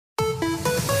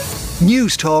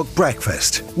Newstalk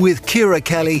Breakfast with Ciara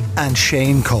Kelly and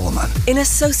Shane Coleman. In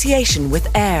association with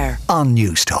AIR on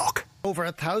Newstalk. Over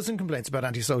 1,000 complaints about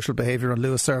antisocial behaviour on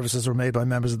Luas services were made by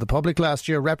members of the public last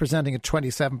year, representing a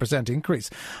 27% increase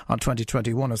on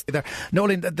 2021.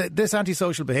 Noeleen, this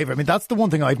antisocial behaviour, I mean, that's the one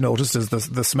thing I've noticed is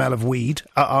the smell of weed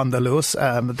on the Luas.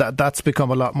 That's become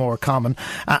a lot more common.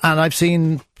 And I've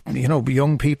seen, you know,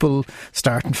 young people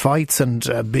starting fights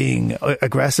and being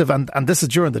aggressive. And this is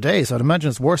during the day, so I'd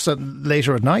imagine it's worse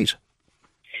later at night.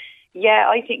 Yeah,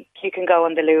 I think you can go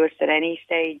on the Luas at any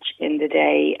stage in the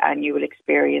day and you will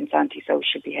experience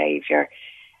antisocial behaviour.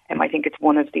 I think it's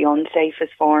one of the unsafest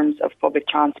forms of public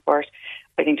transport.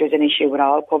 I think there's an issue with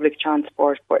all public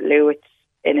transport, but Luas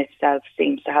in itself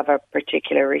seems to have a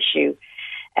particular issue.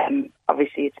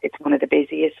 Obviously, it's one of the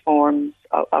busiest forms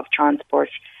of transport,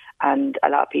 and a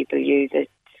lot of people use it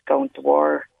going to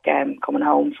work, coming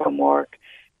home from work,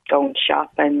 going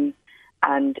shopping,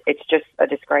 and it's just a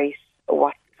disgrace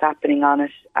what's happening on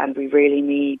it, and we really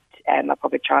need a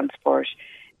public transport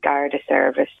Garda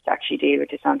service to actually deal with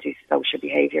this antisocial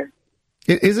behaviour.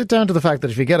 Is it down to the fact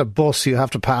that if you get a bus, you have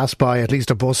to pass by at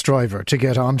least a bus driver to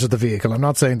get onto the vehicle? I'm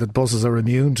not saying that buses are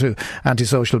immune to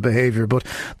antisocial behaviour, but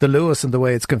the Luas and the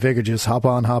way it's configured, you just hop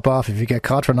on, hop off. If you get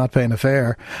caught for not paying a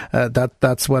fare,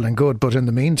 that's well and good. But in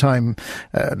the meantime,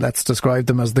 let's describe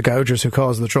them as the gougers who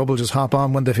cause the trouble. Just hop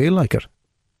on when they feel like it.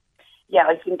 Yeah,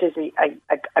 I think there's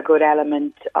a good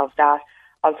element of that.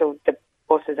 Also, the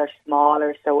buses are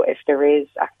smaller, so if there is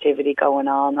activity going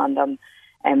on them,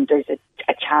 there's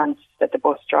a chance that the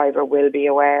bus driver will be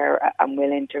aware and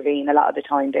will intervene. A lot of the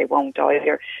time they won't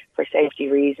either for safety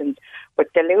reasons. But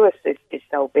the Luas is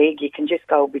so big, you can just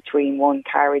go between one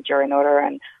carriage or another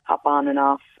and hop on and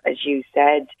off, as you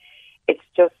said. It's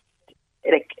just,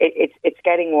 like, it's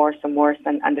getting worse and worse,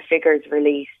 and the figures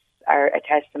released are a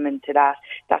testament to that.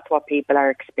 That's what people are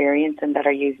experiencing that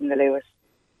are using the Luas.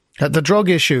 The drug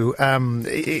issue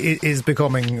is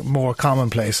becoming more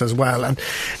commonplace as well, and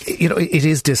you know it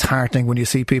is disheartening when you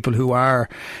see people who are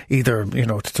either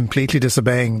completely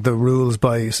disobeying the rules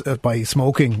by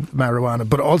smoking marijuana,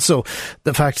 but also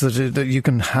the fact that you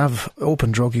can have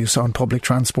open drug use on public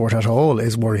transport at all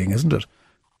is worrying, isn't it?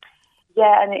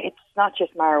 Yeah, and it's not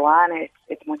just marijuana;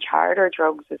 it's much harder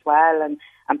drugs as well, and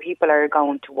people are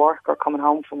going to work or coming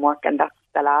home from work, and that's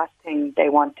the last thing they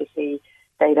want to see.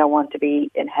 They don't want to be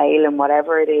inhaling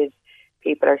whatever it is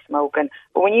people are smoking.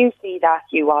 But when you see that,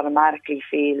 you automatically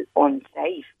feel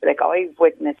unsafe. Like, I've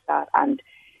witnessed that, and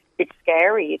it's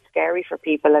scary. It's scary for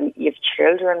people, and you have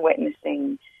children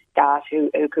witnessing that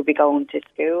who could be going to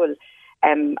school.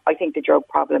 I think the drug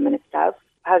problem in itself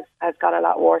has got a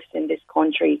lot worse in this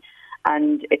country,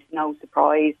 and it's no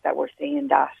surprise that we're seeing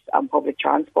that on public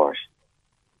transport.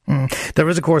 There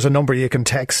is, of course, a number you can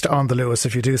text on the Luas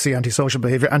if you do see antisocial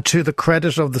behaviour. And to the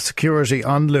credit of the security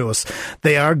on Luas,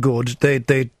 they are good.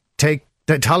 They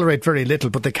tolerate very little,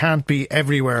 but they can't be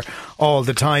everywhere all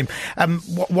the time.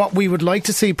 What we would like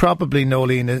to see probably,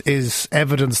 Noeleen, is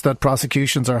evidence that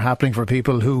prosecutions are happening for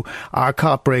people who are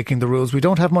caught breaking the rules. We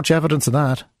don't have much evidence of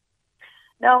that.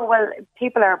 No, well,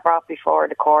 people are brought before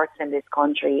the courts in this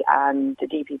country, and the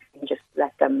DPP just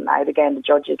let them out again. The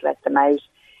judges let them out.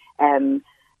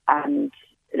 And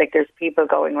like, there's people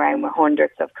going around with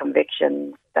hundreds of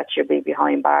convictions that should be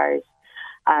behind bars,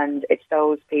 and it's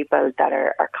those people that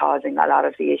are causing a lot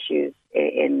of the issues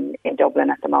in Dublin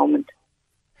at the moment.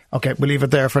 OK, we'll leave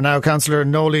it there for now. Councillor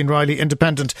Noeleen Reilly,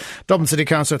 Independent Dublin City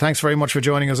Councillor, thanks very much for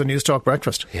joining us on Newstalk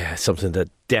Breakfast. Yeah, something that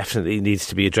definitely needs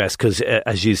to be addressed, because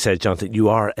as you said, Jonathan, you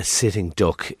are a sitting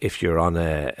duck if you're on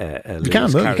a you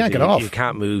can't move, you can't get off. You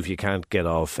can't move, you can't get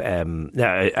off. And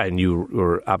you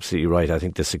were absolutely right. I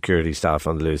think the security staff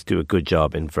on the Luas do a good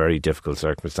job in very difficult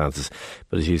circumstances,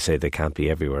 but as you say, they can't be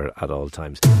everywhere at all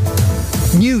times.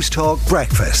 Newstalk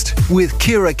Breakfast with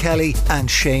Ciara Kelly and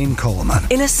Shane Coleman.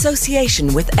 In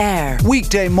association with AIR.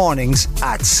 Weekday mornings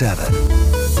at 7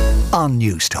 on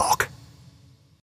Newstalk.